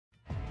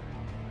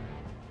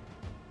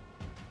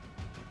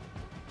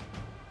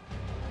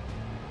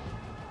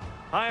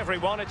Hi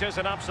everyone, it is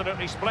an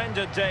absolutely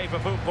splendid day for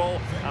football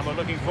and we're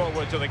looking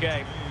forward to the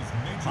game.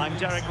 I'm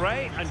Derek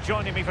Ray and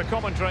joining me for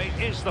commentary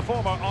is the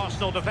former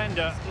Arsenal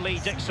defender Lee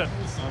Dixon.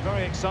 I'm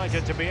very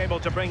excited to be able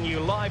to bring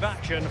you live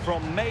action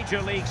from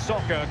Major League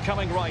Soccer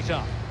coming right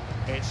up.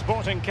 It's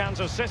Sporting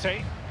Kansas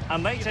City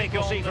and they take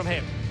your seat from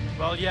him.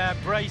 Well, yeah,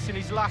 brace in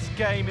his last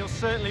game, he'll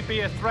certainly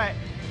be a threat.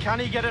 Can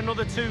he get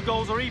another 2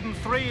 goals or even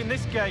 3 in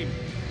this game?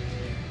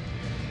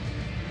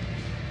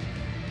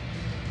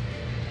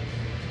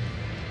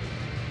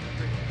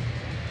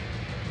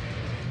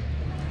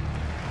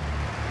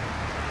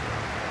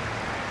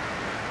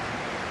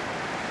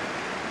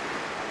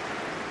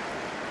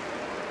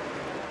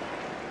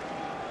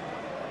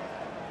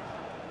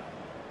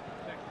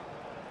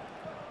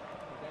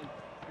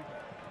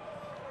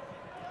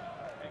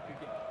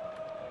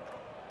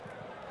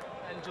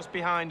 And just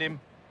behind him.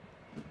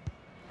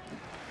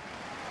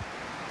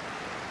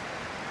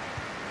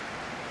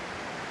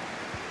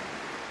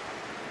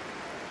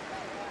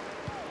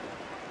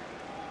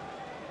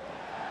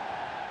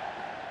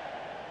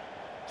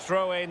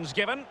 Throw-ins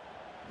given.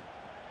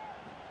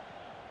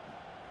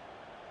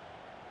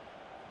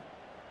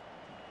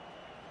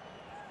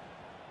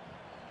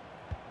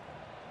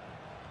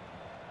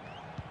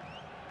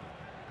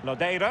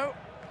 Lodeiro.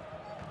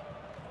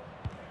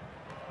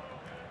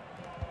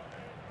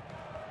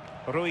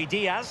 Rui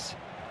Diaz.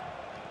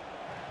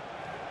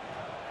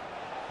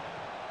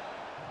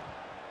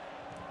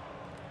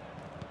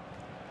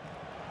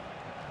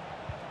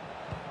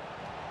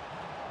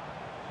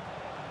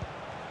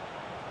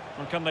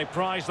 And can they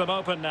prize them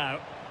open now?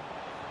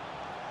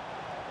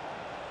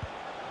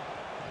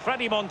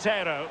 Fredy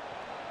Montero.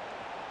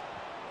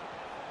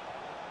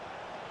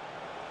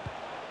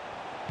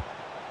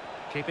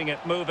 Keeping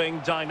it moving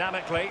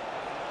dynamically.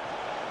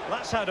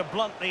 That's how to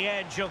blunt the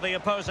edge of the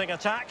opposing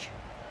attack.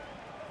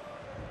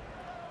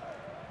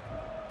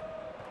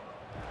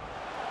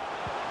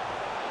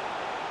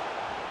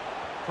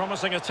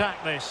 Promising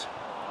attack, this.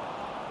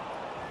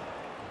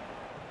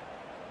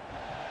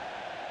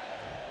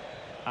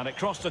 And it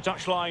crossed the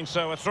touchline,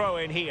 so a throw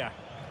in here.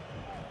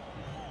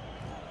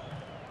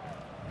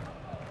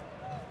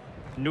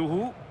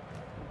 Nuhu.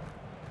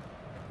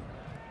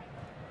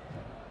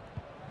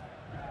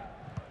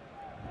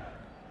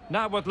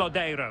 Now with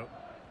Lodeiro.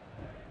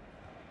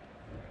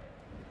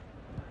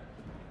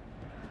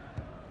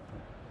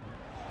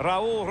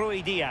 Raul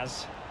Rui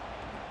Diaz.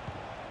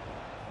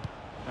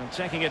 And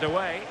taking it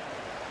away.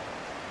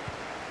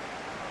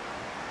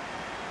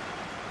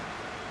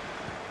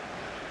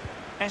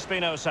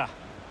 Espinosa.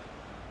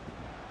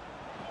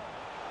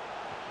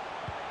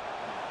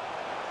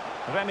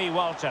 Remy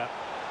Walter.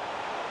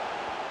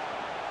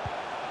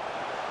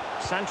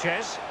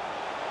 Sanchez.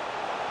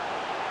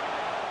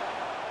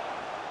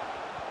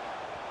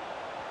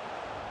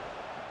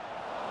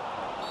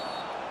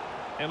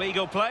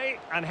 Illegal play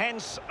and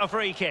hence a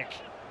free kick.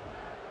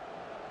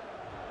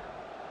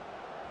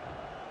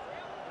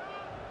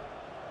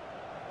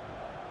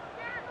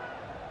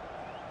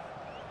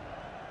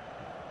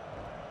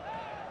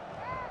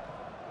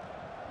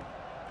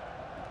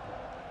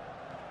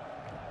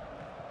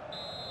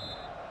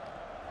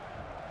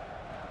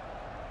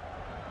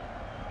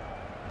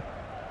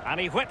 And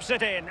he whips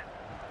it in.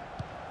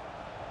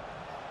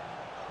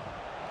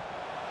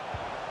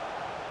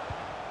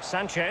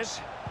 Sanchez.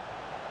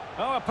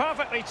 Oh, a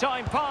perfectly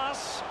timed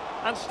pass.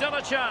 And still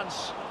a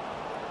chance.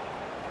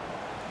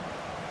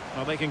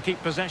 Well, they can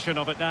keep possession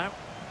of it now.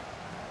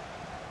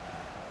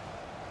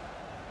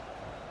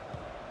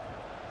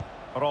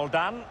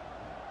 Roldan.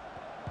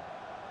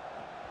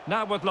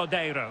 Now with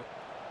Lodeiro.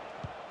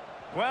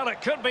 Well,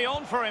 it could be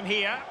on for him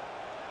here.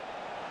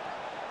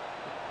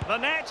 The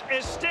net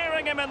is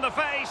staring him in the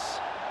face.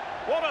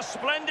 What a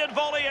splendid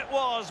volley it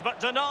was, but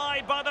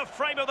denied by the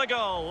frame of the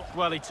goal.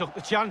 Well, he took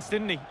the chance,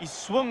 didn't he? He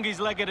swung his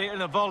leg at it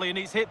in a volley and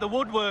it's hit the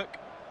woodwork.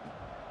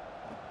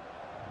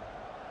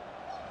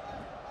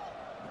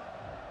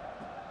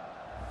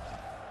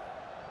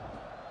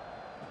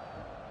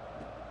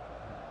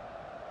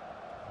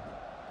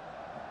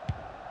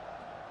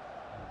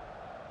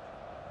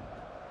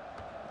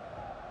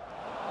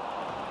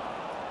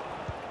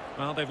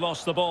 Well, they've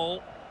lost the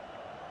ball.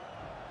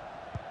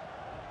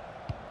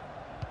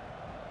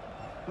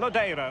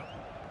 Lodeiro.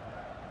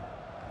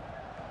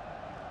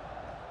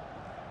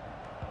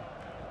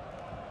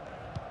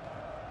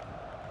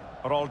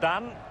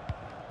 Roldan.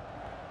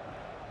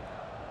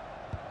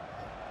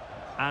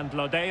 And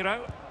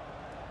Lodeiro.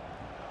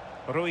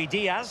 Rui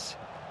Diaz.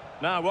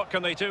 Now, what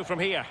can they do from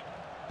here?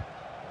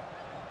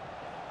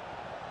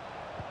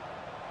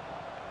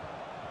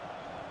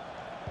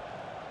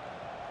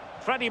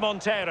 Fredy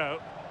Montero.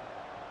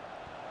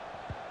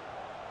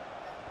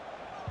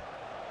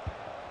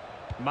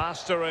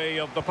 Mastery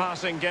of the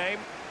passing game.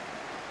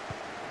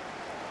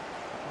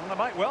 Well, there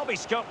might well be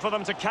scope for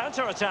them to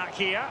counter-attack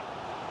here.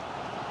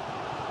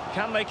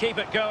 Can they keep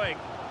it going?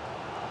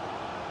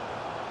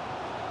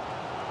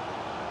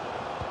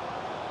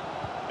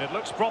 It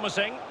looks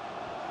promising.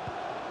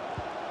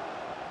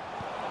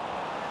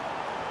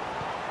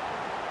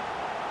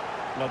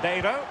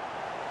 Lodeiro.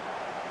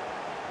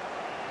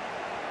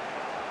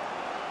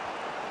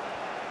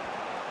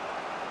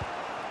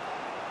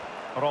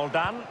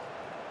 Roldan.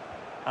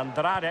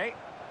 Andrade.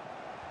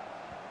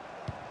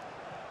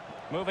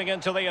 Moving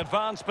into the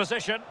advanced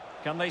position.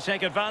 Can they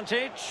take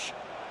advantage?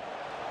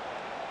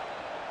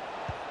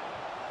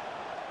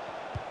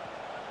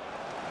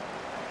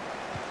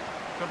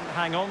 Couldn't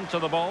hang on to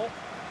the ball.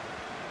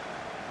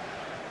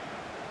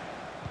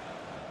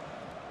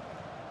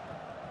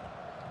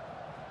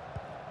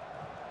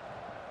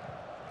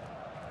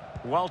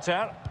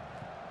 Walter.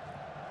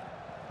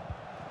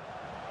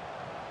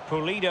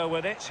 Pulido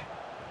with it.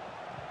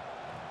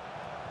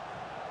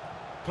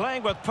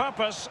 Playing with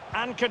purpose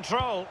and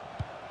control.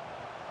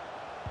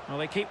 Well,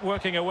 they keep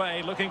working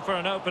away, looking for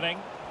an opening.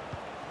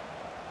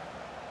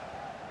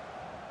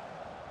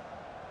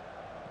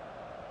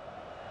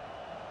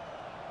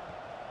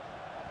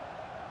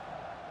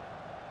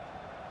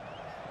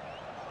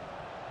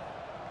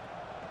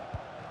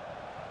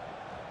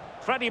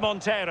 Fredy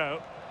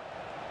Montero.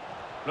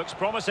 Looks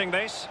promising,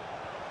 this.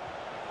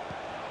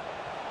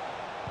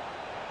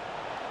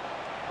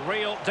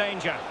 Real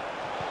danger.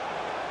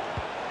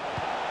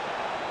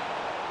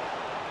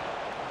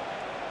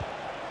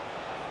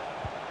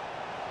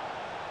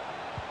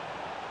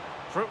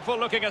 Fruitful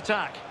looking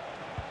attack.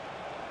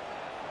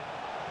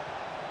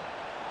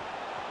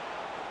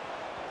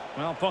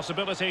 Well,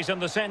 possibilities in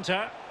the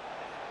centre.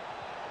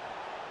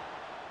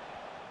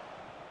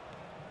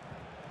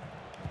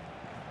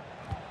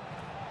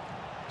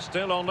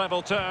 Still on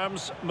level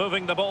terms,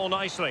 moving the ball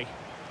nicely.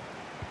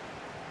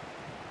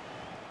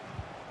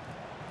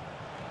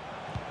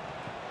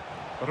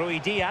 Rui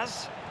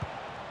Diaz.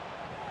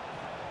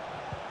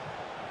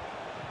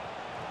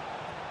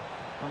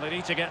 Well, they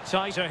need to get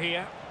tighter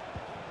here.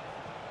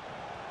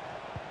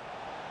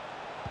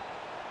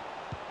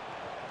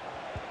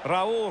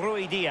 Raúl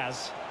Rui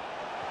Diaz.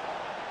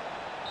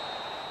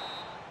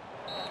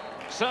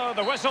 So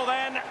the whistle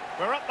then.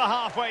 We're at the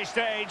halfway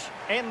stage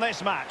in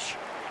this match.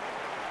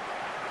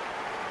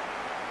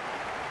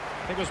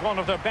 He was one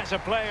of their better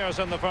players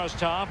in the first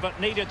half, but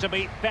needed to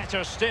be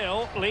better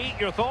still. Lee,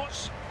 your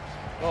thoughts?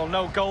 Well,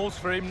 no goals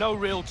for him, no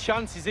real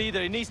chances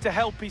either. He needs to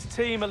help his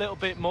team a little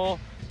bit more,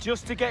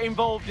 just to get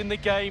involved in the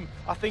game.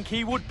 I think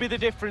he would be the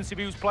difference if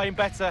he was playing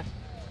better.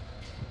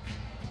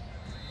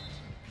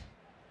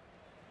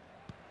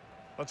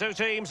 The two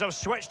teams have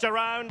switched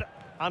around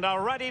and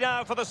are ready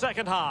now for the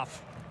second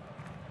half.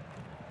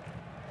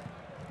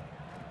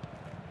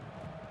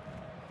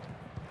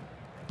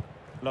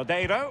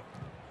 Lodeiro.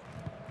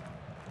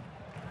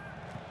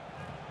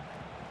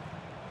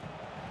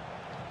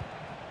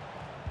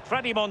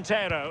 Fredy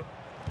Montero.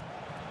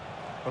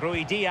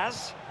 Rui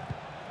Diaz.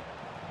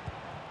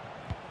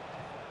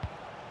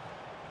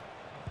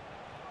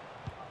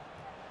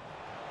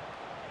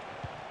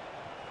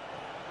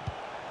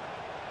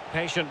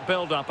 Patient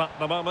build-up at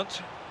the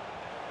moment.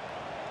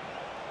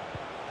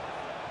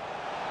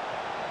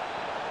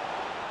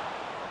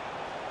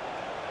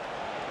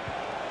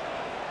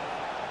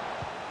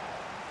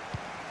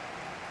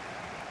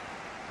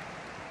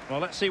 Well,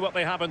 let's see what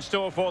they have in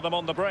store for them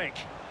on the break.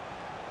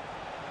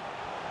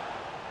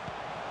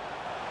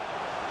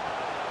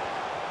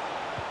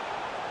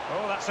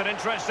 Oh, that's an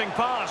interesting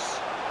pass.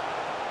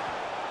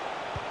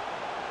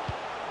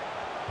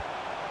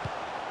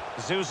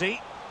 Zuzi.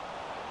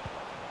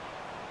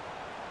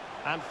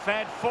 And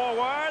fed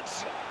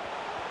forwards.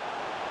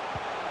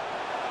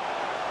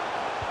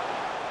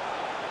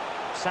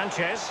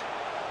 Sanchez.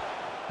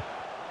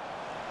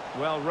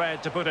 Well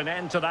read to put an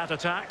end to that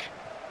attack.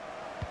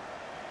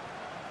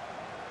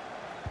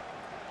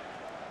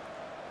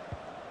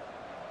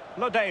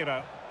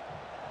 Lodeiro.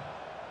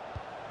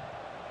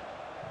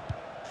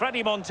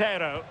 Fredy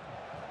Montero.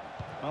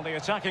 Well, the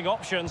attacking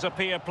options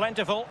appear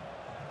plentiful.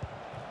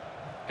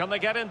 Can they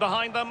get in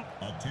behind them?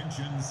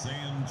 Attention,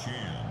 Sam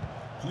Chan.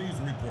 Please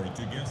report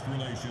to guest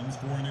relations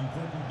for an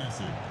important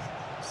message.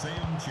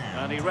 Sam Chan.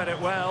 And he read it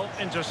well,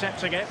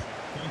 intercepting it.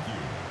 Thank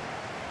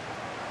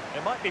you.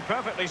 It might be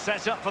perfectly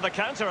set up for the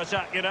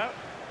counter-attack, you know.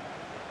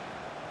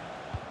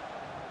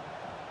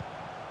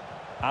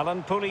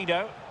 Alan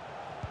Pulido.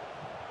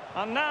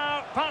 And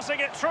now,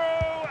 passing it through.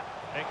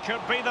 It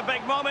could be the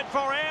big moment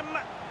for him.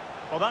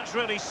 Well, that's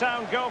really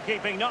sound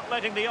goalkeeping, not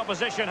letting the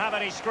opposition have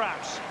any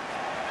scraps.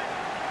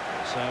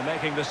 So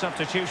making the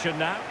substitution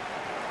now.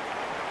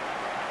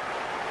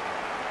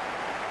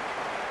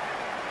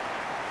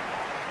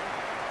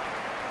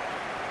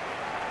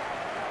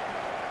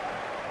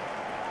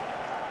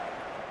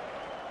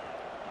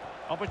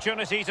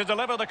 Opportunity to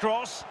deliver the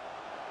cross.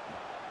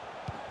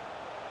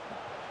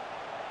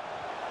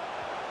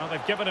 Well,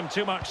 they've given him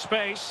too much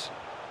space.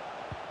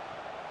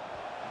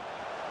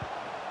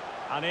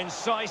 An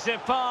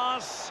incisive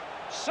pass.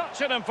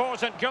 Such an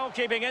important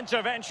goalkeeping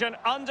intervention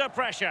under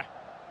pressure.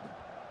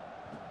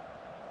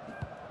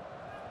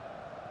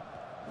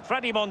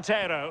 Fredy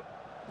Montero.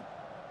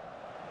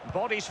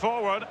 Bodies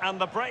forward and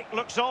the break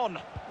looks on.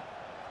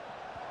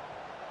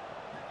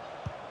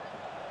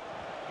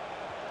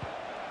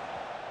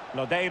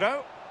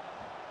 Lodeiro.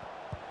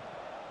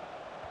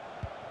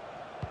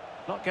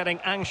 Not getting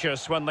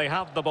anxious when they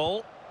have the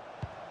ball.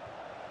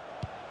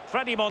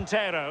 Fredy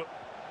Montero.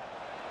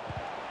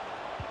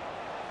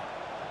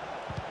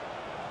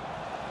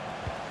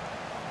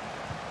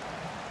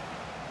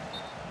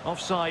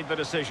 Offside the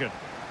decision.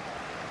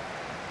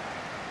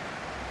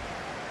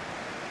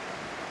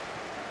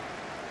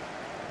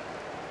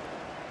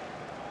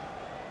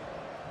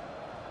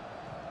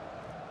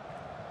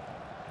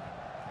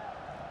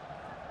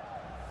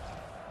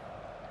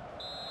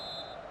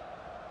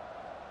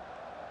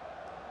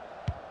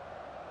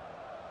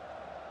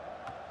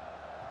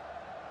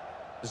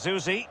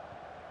 Zuzi.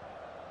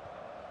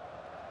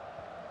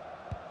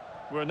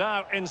 We're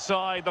now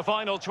inside the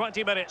final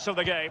 20 minutes of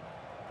the game.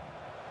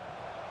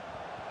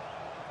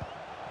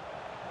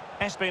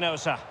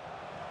 Espinosa.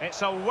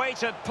 It's a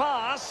weighted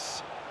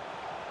pass.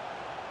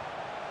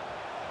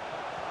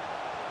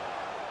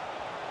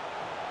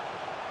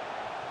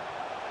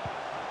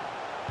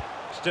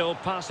 Still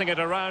passing it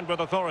around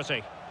with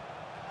authority.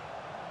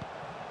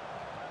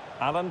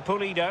 Alan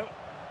Pulido.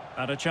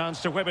 And a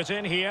chance to whip it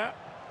in here.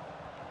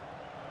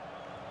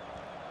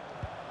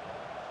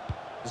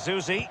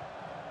 Zuzi.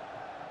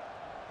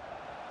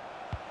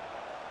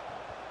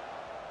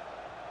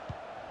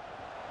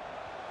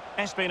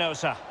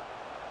 Espinosa.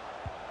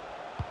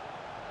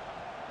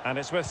 And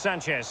it's with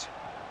Sanchez.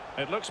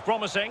 It looks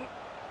promising.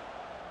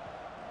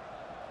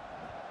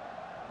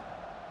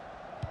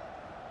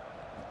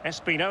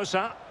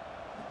 Espinosa.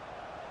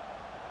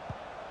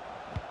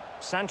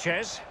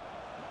 Sanchez.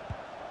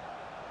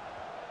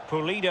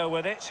 Pulido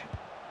with it.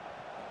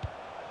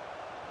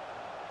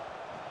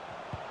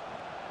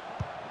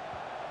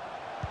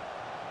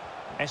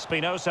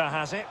 Espinosa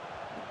has it.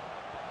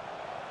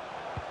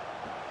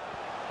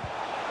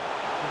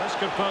 This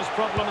could pose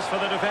problems for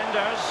the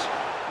defenders.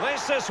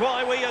 This is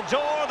why we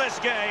adore this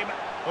game.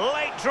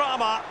 Late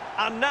drama,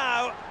 and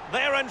now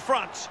they're in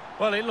front.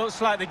 Well, it looks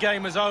like the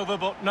game is over,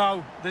 but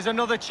no, there's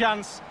another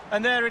chance.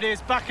 And there it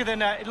is, back of the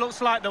net. It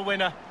looks like the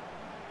winner.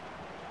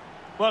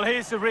 Well,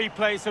 here's the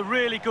replay. It's a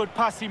really good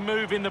passing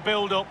move in the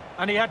build-up,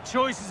 and he had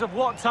choices of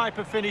what type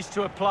of finish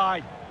to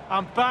apply.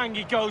 And bang,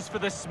 he goes for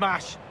the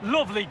smash.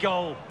 Lovely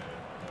goal.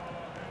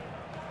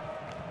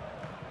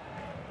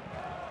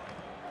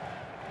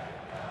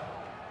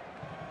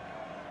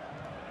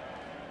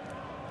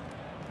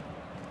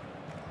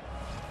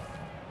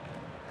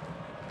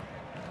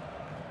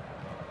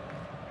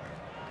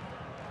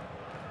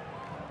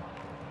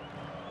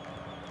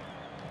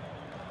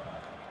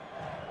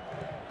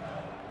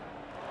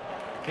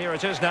 Here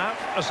it is now,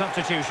 a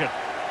substitution.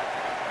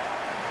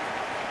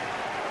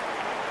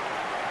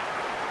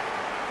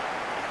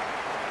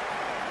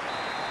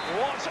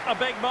 What a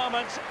big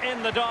moment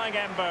in the dying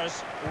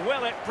embers.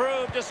 Will it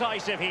prove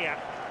decisive here?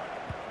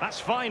 That's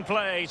fine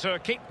play to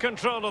keep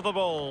control of the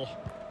ball.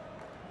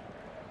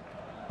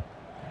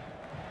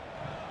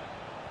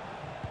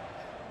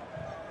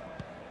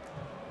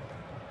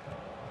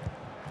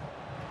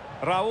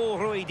 Raúl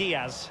Ruiz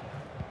Diaz.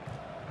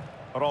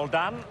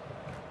 Roldan.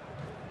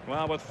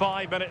 Well, with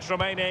 5 minutes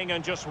remaining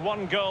and just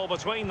one goal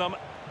between them,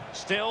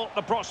 still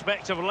the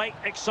prospect of late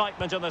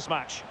excitement in this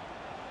match.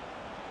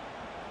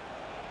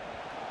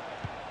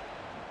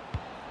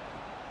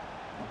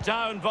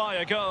 Down by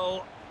a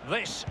goal,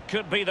 this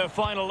could be their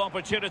final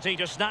opportunity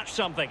to snatch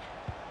something.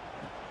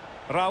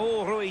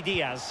 Raúl Ruiz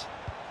Diaz.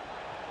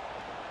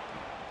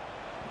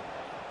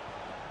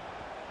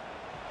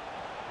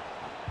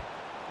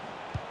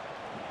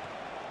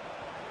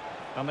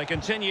 And they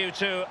continue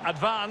to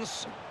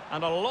advance.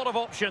 And a lot of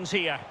options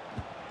here.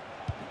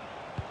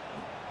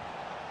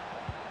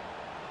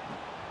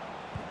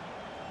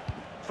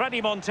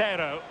 Fredy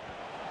Montero.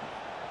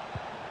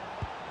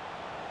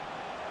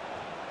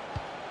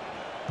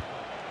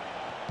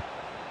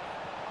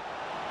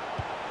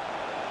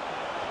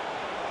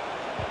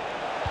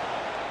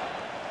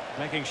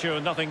 Making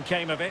sure nothing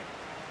came of it.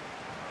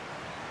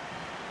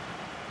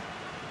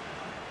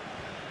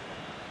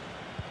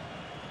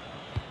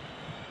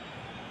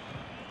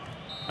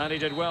 And he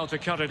did well to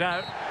cut it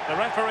out. The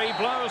referee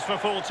blows for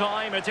full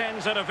time. It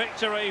ends in a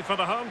victory for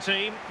the home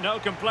team. No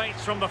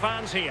complaints from the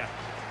fans here.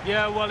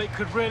 Yeah, well, it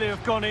could really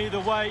have gone either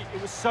way.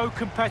 It was so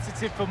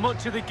competitive for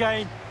much of the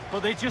game,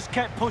 but they just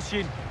kept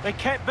pushing. They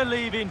kept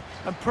believing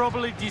and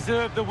probably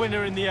deserved the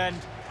winner in the end.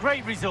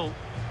 Great result.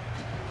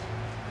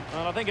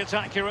 Well, I think it's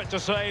accurate to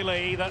say,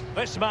 Lee, that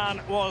this man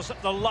was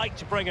the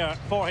light bringer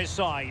for his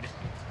side.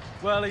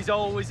 Well, he's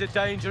always a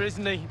danger,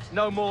 isn't he?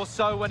 No more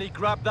so when he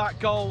grabbed that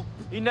goal.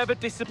 He never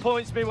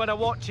disappoints me when I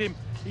watch him.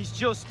 He's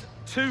just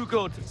too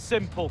good,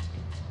 simple.